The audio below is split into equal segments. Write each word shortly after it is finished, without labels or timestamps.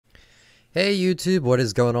Hey YouTube, what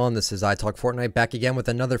is going on? This is ITalkFortnite back again with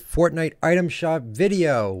another Fortnite item shop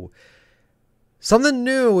video. Something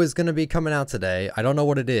new is going to be coming out today. I don't know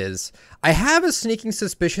what it is. I have a sneaking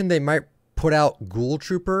suspicion they might put out Ghoul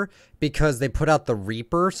Trooper because they put out the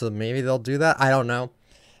Reaper, so maybe they'll do that. I don't know.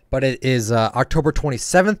 But it is October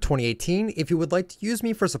 27th, 2018. If you would like to use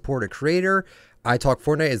me for support a creator,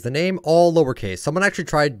 ITalkFortnite is the name, all lowercase. Someone actually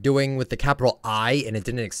tried doing with the capital I and it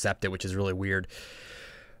didn't accept it, which is really weird.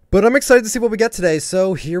 But I'm excited to see what we get today,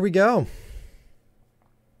 so here we go.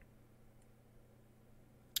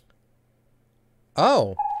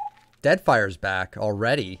 Oh, Deadfire's back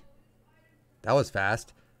already. That was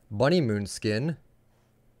fast. Bunnymoon skin.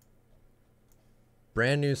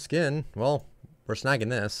 Brand new skin. Well, we're snagging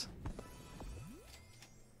this.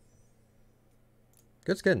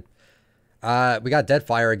 Good skin. We got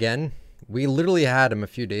Deadfire again. We literally had him a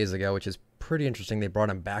few days ago, which is pretty interesting. They brought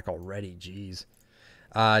him back already. Jeez.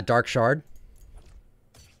 Dark Shard.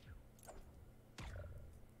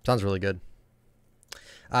 Sounds really good.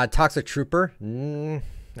 Toxic Trooper.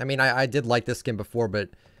 I mean, I did like this skin before, but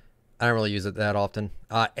I don't really use it that often.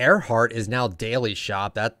 Airheart is now daily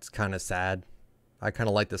shop. That's kind of sad. I kind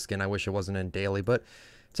of like this skin. I wish it wasn't in daily, but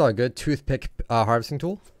it's all good. Toothpick harvesting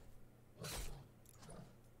tool.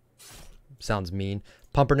 Sounds mean.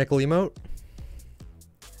 Pumpernickel emote.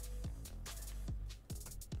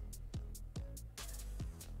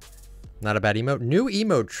 Not a bad emote. New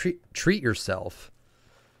emote, treat yourself.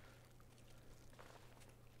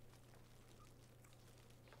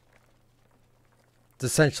 It's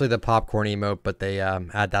essentially the popcorn emote, but they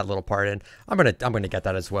add that little part in. I'm gonna get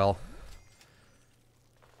that as well.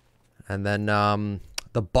 And then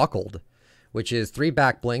the buckled, which is 3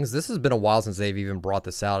 back blings. This has been a while since they've even brought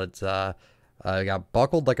this out. It's we got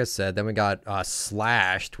buckled, like I said. Then we got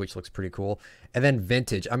slashed, which looks pretty cool. And then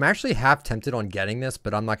vintage. I'm actually half tempted on getting this,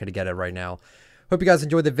 but I'm not going to get it right now. Hope you guys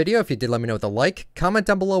enjoyed the video. If you did, let me know with a like. Comment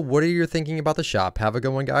down below what are you thinking about the shop. Have a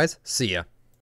good one, guys. See ya.